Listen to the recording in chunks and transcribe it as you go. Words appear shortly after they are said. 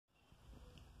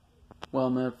Well,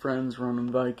 my friends,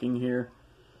 Ronan Viking here.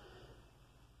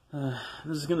 This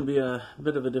is going to be a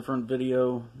bit of a different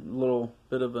video, a little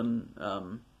bit of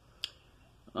an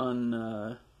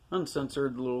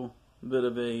uncensored, little bit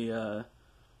of a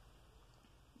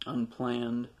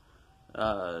unplanned,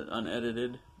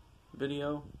 unedited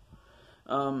video.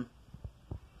 I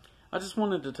just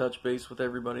wanted to touch base with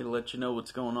everybody to let you know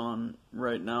what's going on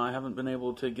right now. I haven't been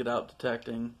able to get out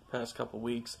detecting the past couple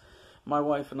weeks. My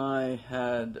wife and I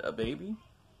had a baby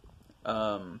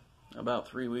about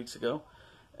 3 weeks ago,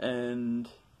 and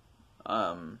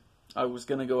I was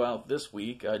going to go out this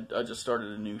week. I just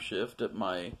started a new shift at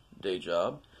my day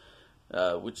job,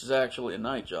 which is actually a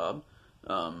night job.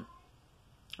 I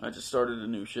just started a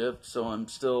new shift, so I'm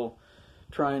still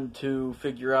trying to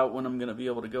figure out when I'm going to be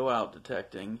able to go out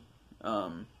detecting.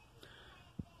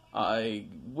 I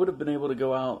would have been able to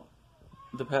go out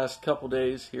the past couple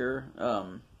days here,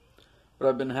 but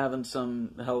I've been having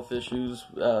some health issues.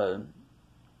 I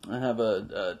have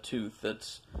a tooth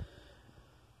that's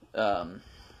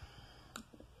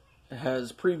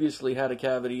has previously had a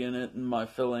cavity in it, and my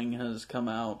filling has come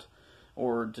out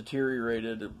or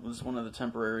deteriorated. It was one of the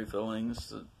temporary fillings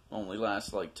that only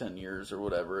lasts like 10 years or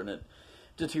whatever, and it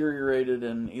deteriorated,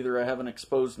 and either I have an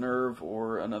exposed nerve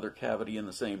or another cavity in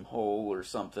the same hole or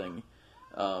something.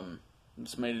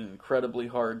 It's made it incredibly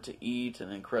hard to eat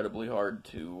and incredibly hard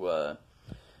to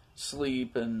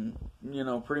sleep and,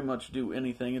 pretty much do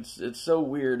anything. It's so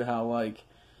weird how, like,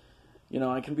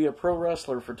 I can be a pro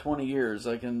wrestler for 20 years.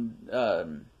 I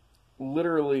can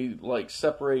literally, like,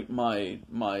 separate my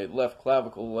left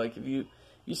clavicle. Like, if you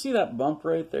see that bump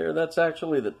right there, that's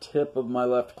actually the tip of my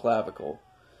left clavicle.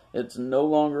 It's no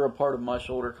longer a part of my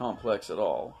shoulder complex at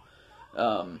all.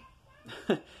 And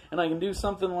I can do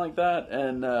something like that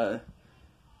and,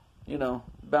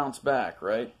 bounce back,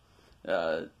 right?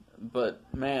 But,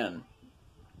 man,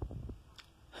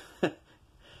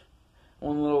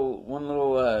 one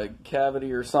little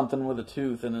cavity or something with a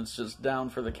tooth, and it's just down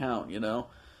for the count,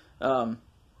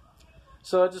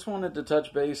 So I just wanted to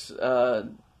touch base. I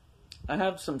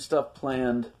have some stuff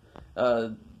planned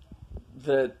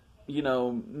that,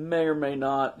 may or may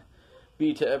not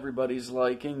be to everybody's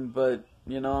liking, but,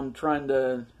 I'm trying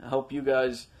to help you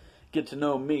guys get to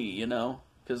know me,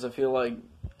 because I feel like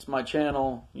it's my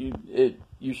channel. You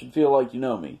should feel like you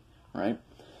know me, right?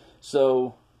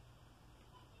 So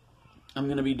I'm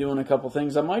going to be doing a couple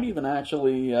things. I might even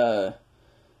actually have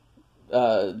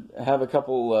a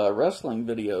couple wrestling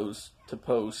videos to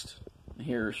post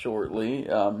here shortly.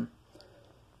 A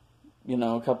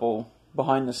couple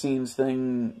behind-the-scenes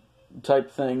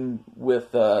type thing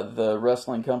with the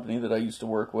wrestling company that I used to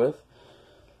work with.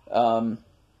 But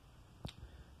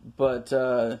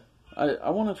I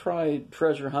want to try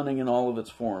treasure hunting in all of its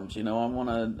forms. I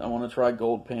want to try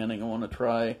gold panning. I want to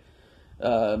try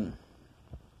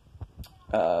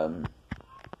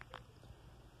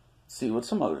see what's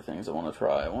some other things I want to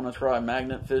try. I want to try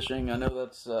magnet fishing. I know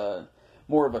that's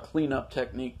more of a cleanup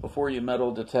technique before you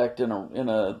metal detect in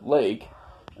a lake.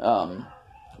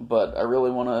 But I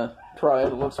really want to try it.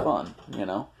 It looks fun, Can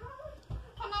I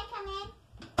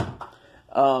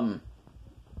come in?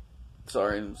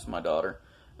 Sorry, it's my daughter.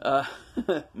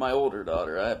 My older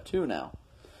daughter. I have two now.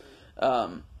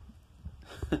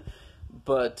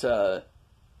 But, and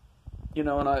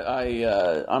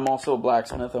I'm also a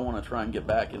blacksmith. I want to try and get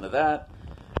back into that.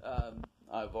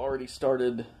 I've already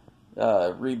started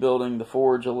rebuilding the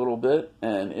forge a little bit,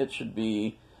 and it should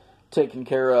be taken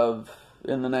care of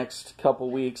in the next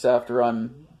couple weeks after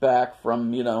I'm back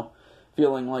from,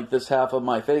 feeling like this half of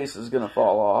my face is going to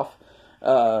fall off.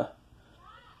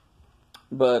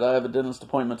 But I have a dentist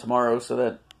appointment tomorrow, so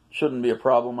that shouldn't be a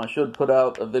problem. I should put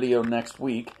out a video next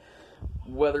week.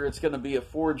 Whether it's going to be a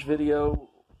forge video,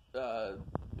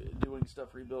 doing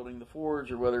stuff rebuilding the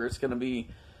forge, or whether it's going to be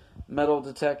metal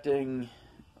detecting,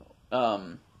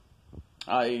 I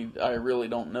really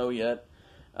don't know yet.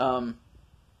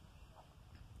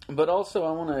 But also,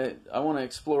 I want to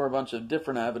explore a bunch of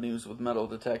different avenues with metal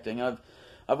detecting.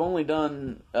 I've only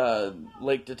done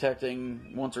lake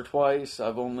detecting once or twice.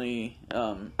 I've only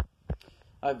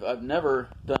I've never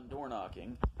done door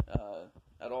knocking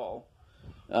at all.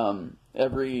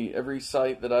 Every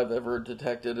site that I've ever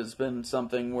detected has been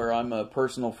something where I'm a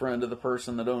personal friend of the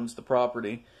person that owns the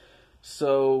property.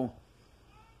 So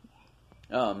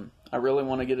I really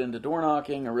want to get into door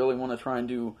knocking. I really want to try and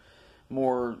do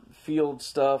more field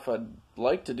stuff. I'd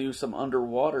like to do some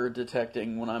underwater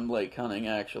detecting when I'm lake hunting,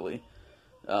 actually.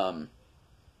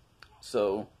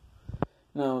 So,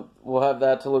 we'll have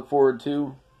that to look forward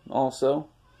to also.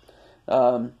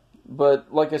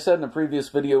 But like I said in a previous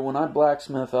video, when I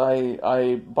blacksmith,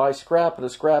 I buy scrap at a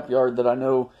scrapyard that I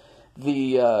know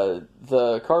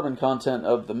the carbon content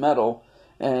of the metal,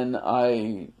 and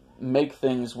I make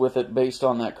things with it based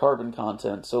on that carbon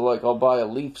content. So like I'll buy a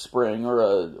leaf spring or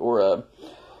a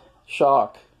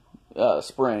shock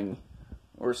spring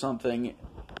or something,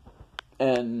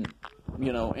 and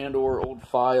and or old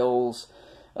files,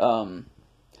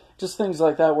 just things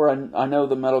like that where I know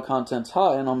the metal content's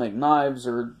high, and I'll make knives,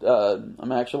 or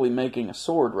I'm actually making a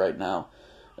sword right now,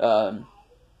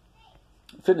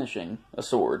 finishing a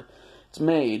sword. It's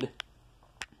made.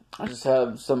 I just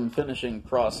have some finishing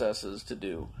processes to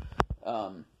do.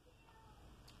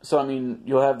 So I mean,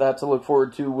 you'll have that to look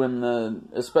forward to when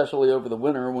especially over the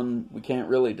winter when we can't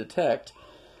really detect.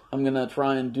 I'm gonna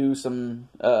try and do some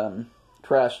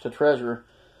trash to treasure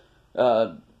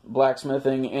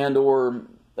blacksmithing and or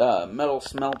metal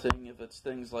smelting, if it's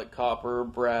things like copper,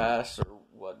 brass, or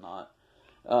whatnot.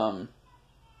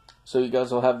 So you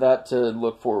guys will have that to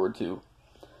look forward to.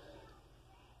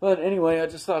 But anyway, I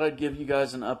just thought I'd give you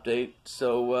guys an update.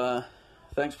 So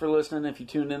thanks for listening if you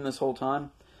tuned in this whole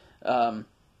time.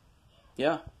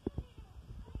 Yeah.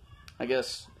 I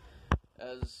guess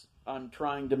as I'm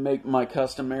trying to make my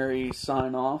customary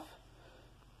sign off,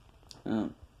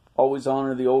 always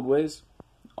honor the old ways,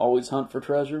 always hunt for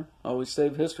treasure, always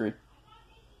save history.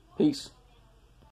 Peace.